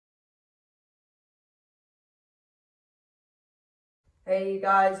Hey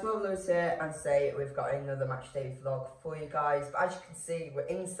guys, Will Lewis here, and today we've got another match day vlog for you guys. But as you can see, we're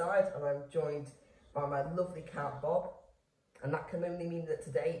inside and I'm joined by my lovely cat Bob. And that can only mean that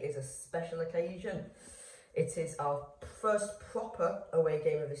today is a special occasion. It is our first proper away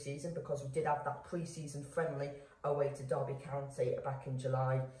game of the season because we did have that pre-season friendly away to Derby County back in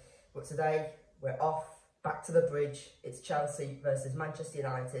July. But today we're off, back to the bridge. It's Chelsea versus Manchester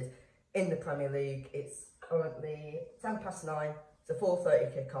United in the Premier League. It's currently 9:10. It's a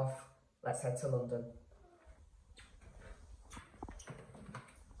 4:30 kickoff. Let's head to London.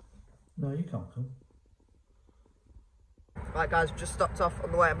 No, you can't come. Right guys, we've just stopped off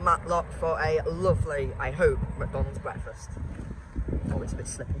on the way to Matlock for a lovely, I hope, McDonald's breakfast. Oh, it's a bit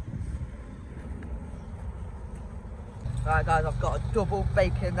slippy. Right guys, I've got a double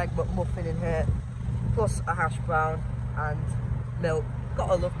bacon egg McMuffin in here, plus a hash brown and milk.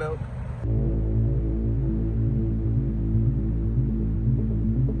 Gotta love milk.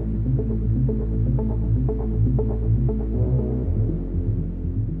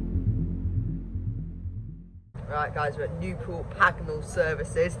 Right guys, we're at Newport Pagnell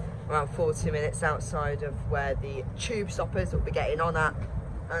Services, around 40 minutes outside of where the tube stop is that we'll be getting on at.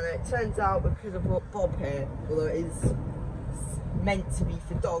 And it turns out, because I've brought Bob here, although it is meant to be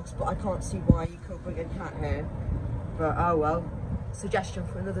for dogs, but I can't see why you could bring a cat here. But oh well, suggestion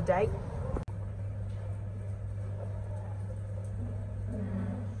for another day.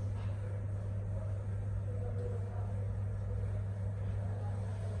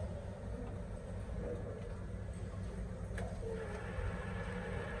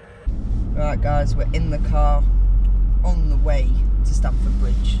 Right guys, we're in the car on the way to Stamford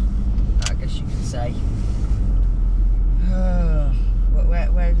Bridge, I guess you could say.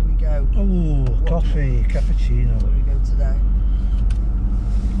 Where do we go? Oh, coffee, cappuccino. Where do we go today?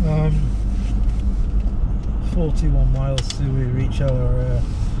 41 miles till we reach our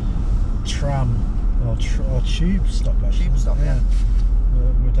tram or tube stop. Actually. Tube stop, yeah.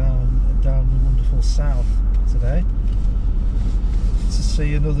 We're down the wonderful south today to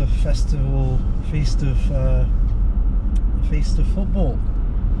see another feast of football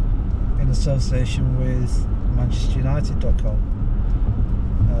in association with ManchesterUnited.com.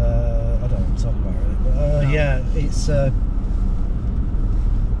 I don't want to talk about it, but no. Yeah, it's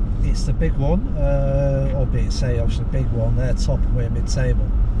the big one, albeit say obviously big one. They're top and we're mid-table,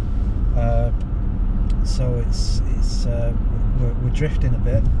 so we're drifting a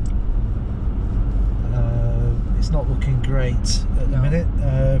bit. It's not looking great at the minute.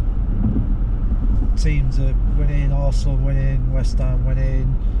 Teams are winning, Arsenal winning, West Ham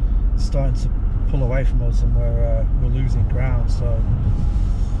winning, starting to pull away from us, and we're losing ground. So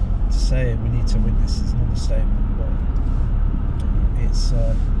to say we need to win this is an understatement, but it's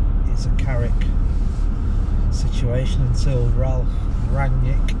a Carrick situation until Ralph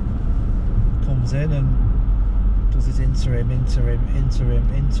Rangnick comes in and does his interim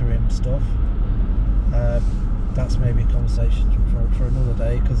stuff. That's maybe a conversation for another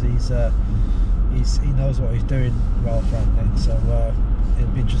day, because he knows what he's doing, Ralph Rangnick. So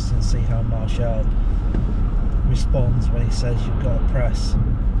it'll be interesting to see how Martial responds when he says you've got to press.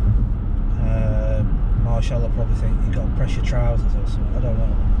 Martial will probably think you've got to press your trousers or something. I don't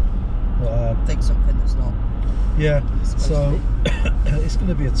know. But, I think something that's not. Yeah. So it's going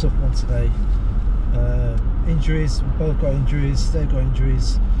to be a tough one today. Injuries. We've both got injuries. They've got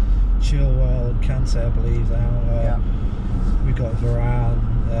injuries. Chilwell and Kante, I believe now. Yeah. We've got Varane,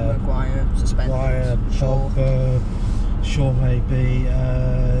 Maguire suspended. Pogba, Shaw maybe,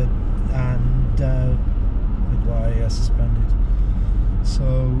 and Maguire suspended.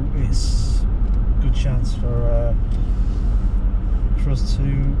 So it's a good chance for us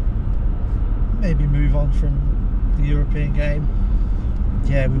to maybe move on from the European game.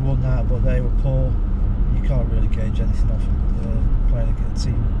 Yeah, we won that, but they were poor. You can't really gauge anything off playing against a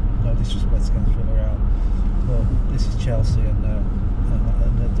team. No disrespect against Villarreal, but this is Chelsea, and they're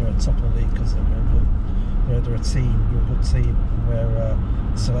at top of the league because they're a team. We're a good team. We're a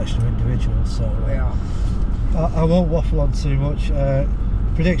selection of individuals. So we are. I won't waffle on too much.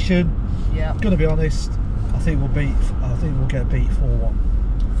 Prediction. Yeah. Gonna be honest. I think we'll get beat 4-1.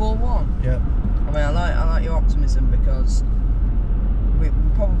 4-1. Yeah. I mean, I like your optimism, because we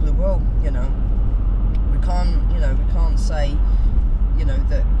probably will. You know, we can't say,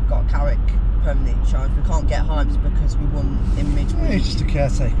 that we've got Carrick permanently in charge. We can't get hyped because we won in midweek. Yeah, it's just a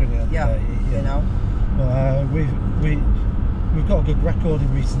caretaker at the end of the day. Yeah. But we've got a good record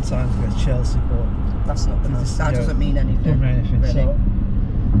in recent times against Chelsea, but that doesn't mean anything. Doesn't mean anything. Really. So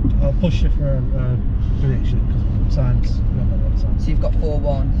I'll push you for a prediction, because sometimes we don't know what time. So you've got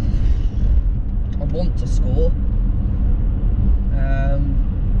 4-1. I want to score.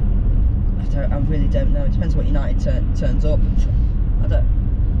 I really don't know. It depends what United turns up. I don't,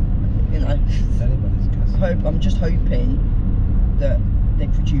 you know. Anybody's guess. I'm just hoping that they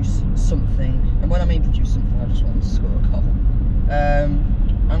produce something, and when I mean produce something, I just want them to score a goal.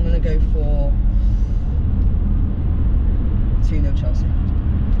 I'm going to go for 2-0 Chelsea. I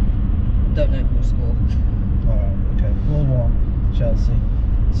don't know who will score. Alright, okay. 4-1 Chelsea,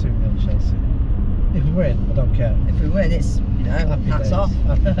 2-0 Chelsea. If we win, I don't care. If we win, it's, you know, Happy hats days. off.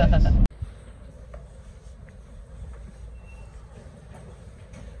 Happy days.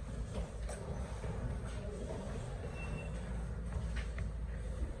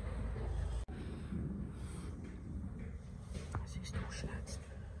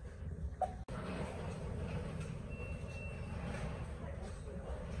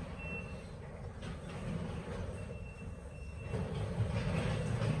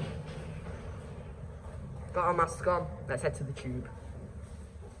 Got our masks on, let's head to the tube.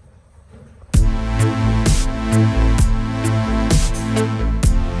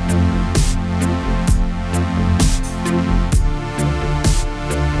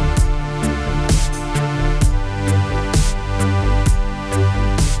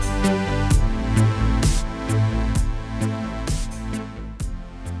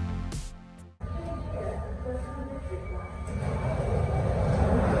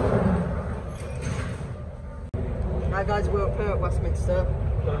 Right guys, we're up here at Westminster,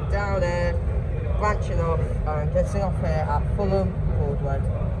 going down there, branching off and getting off here at Fulham Broadway.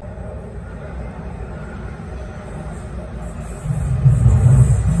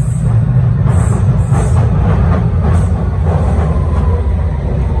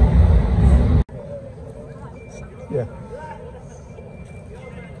 Yeah.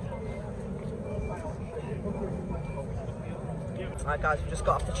 Right guys, we just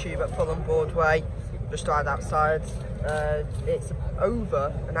got off the tube at Fulham Broadway, just right outside. It's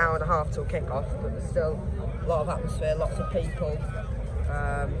over an hour and a half till kick-off, but there's still a lot of atmosphere, lots of people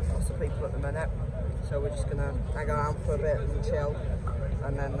at the minute. So we're just gonna hang around for a bit and chill,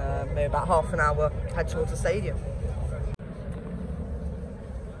 and then maybe about half an hour head towards the stadium.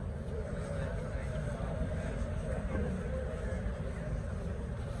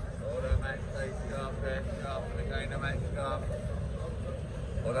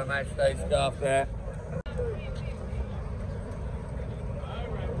 Order match day scarf there.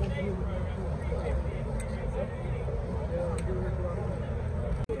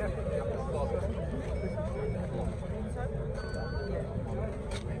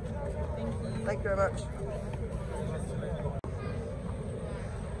 Thank you very much.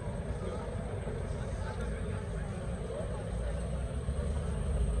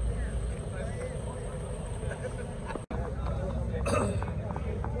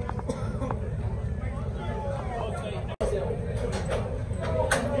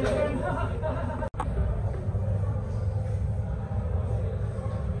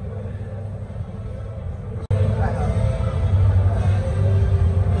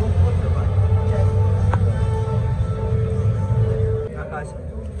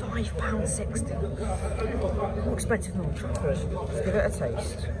 £5.60. More expensive than Old Trafford. Let's give it a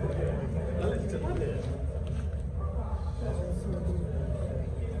taste.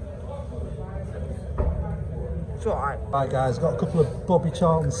 It's alright. Right guys, got a couple of Bobby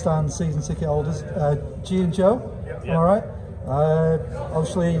Charlton stand season ticket holders. G and Joe, Yep. alright.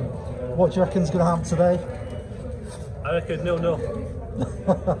 Obviously, what do you reckon's going to happen today? I reckon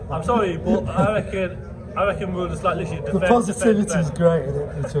 0-0. I'm sorry, but I reckon we'll just like literally defend. The positivity is defend. great, isn't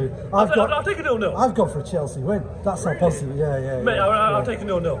it? Between. I'll take a 0-0. I've gone for a Chelsea win. That's how positive. Yeah. Mate, I'll take a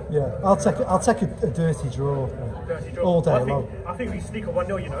 0-0. Yeah, I'll take a dirty draw. Dirty draw. All day I long. think we sneak a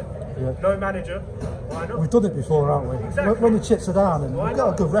 1-0, you know. Yeah. No manager. Why not? We've done it before, haven't we? Exactly. When the chips are down, and Why we've got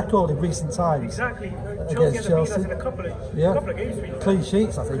not? a good record in recent times. Exactly. Against Chelsea hasn't beaten us Chelsea. in a couple of games. Really. Clean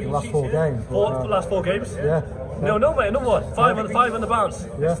sheets, I think, the last four games. But, Last four games. yeah. No, mate, no more. Five on the bounce.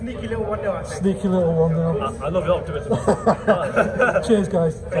 Yeah. Sneaky little 1-0, I think. Sneaky little 1-0. I love your optimism. Cheers,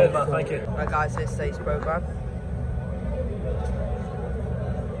 guys. Cheers, man. Thank you. Right guys, this is today's programme.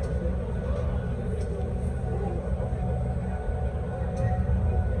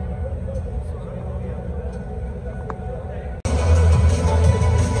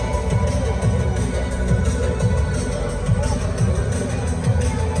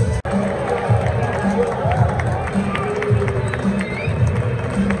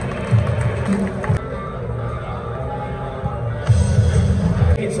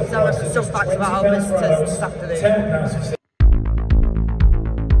 Some facts about our visitors this afternoon.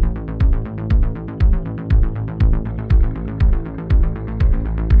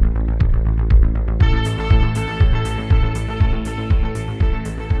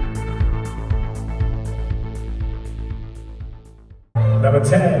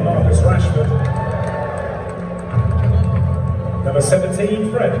 Number 10, Marcus Rashford. Number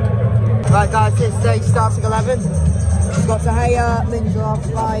 17, Fred. Right guys, this is the starting 11. We've got De Gea, Lindelof,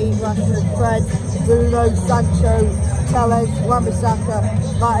 Rashford, Fred, Bruno, Sancho, Telles, Wan-Bissaka,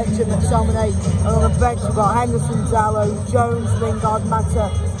 Matic and McTominay. And on the bench we've got Henderson, Saul, Jones, Lingard,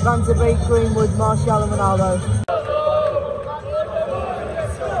 Matic, Beek, Greenwood, Martial and Ronaldo.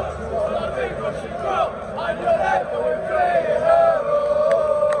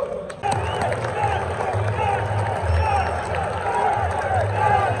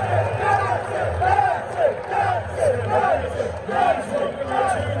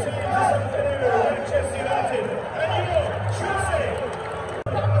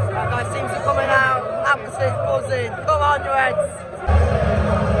 Come on, you heads!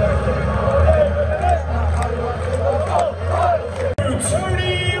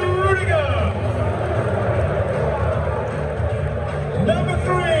 Rudiger. Number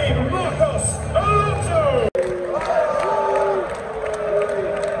 3, Marcos Alonso.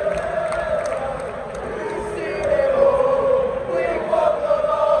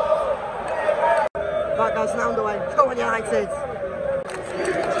 Right guys, now underway. Come on, United!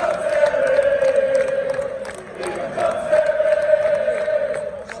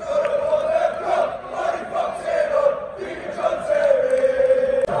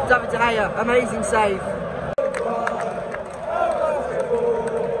 De Gea, amazing save.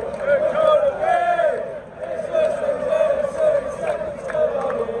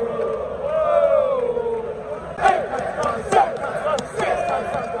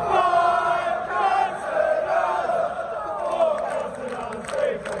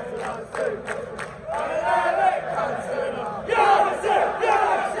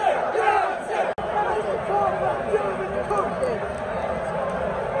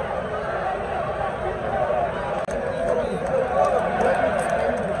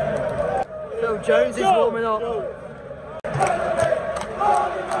 Jones is warming up.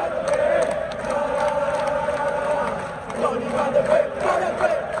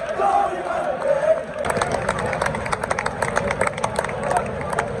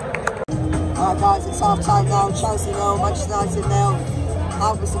 Alright guys, it's half time now. Chelsea 0, Manchester United 0. How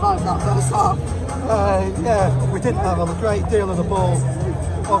have we survived that first half? Yeah, we didn't have a great deal of the ball.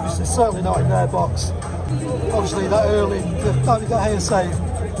 Obviously, certainly not in their box. Obviously, that early, the De Gea save.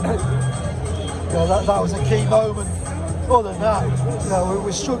 Yeah, that was a key moment. Other than that,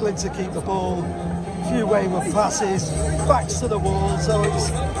 we're struggling to keep the ball. A few wayward passes, backs to the wall. So it's,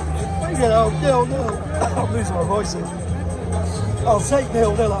 0-0. I'm losing my voice here. I'll take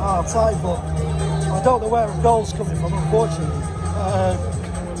 0-0 at half time, but I don't know where a goal's coming from, unfortunately.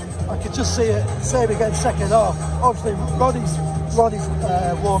 I could just see it, same again second half. Obviously, Ronnie's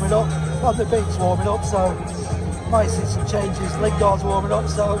warming up, and the Beek's warming up, so might see some changes. Lingard's warming up,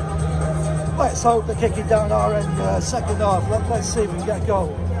 so let's hope they're kicking down our end second half. Let's see if we can get a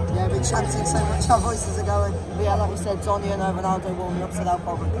goal. Yeah, we're chanting so much, our voices are going. But yeah, like we said, Johnny and Ronaldo warming up, so they'll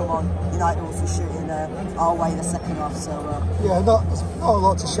probably come on. United also shooting our way the second half, so... Yeah, not a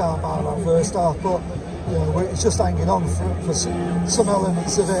lot to shout about that first half, but it's just hanging on for some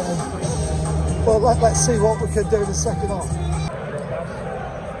elements of it. But let's see what we can do in the second half.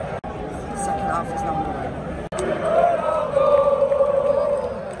 Second half is not underway.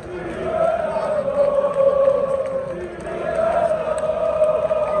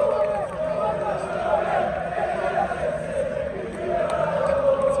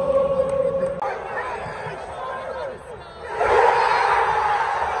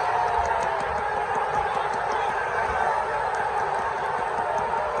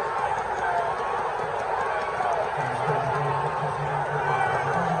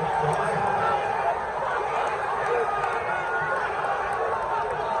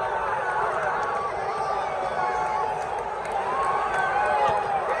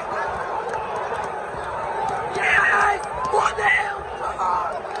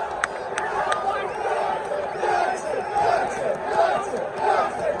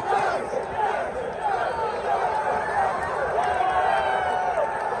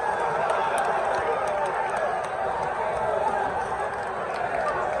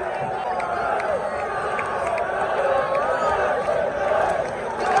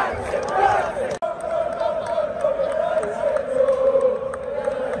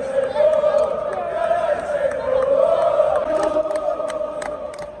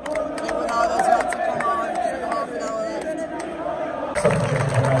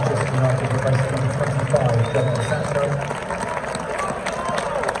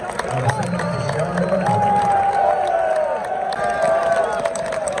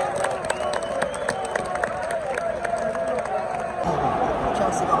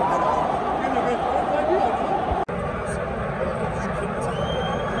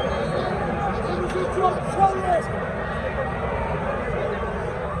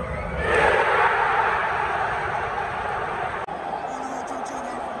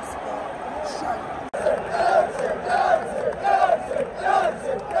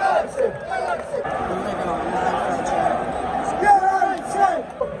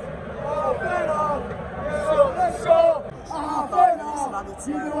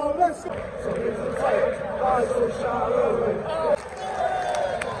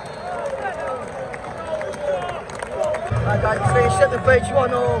 Right guys, it's finished at the bridge,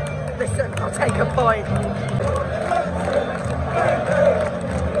 1-1. Listen, I'll take a point.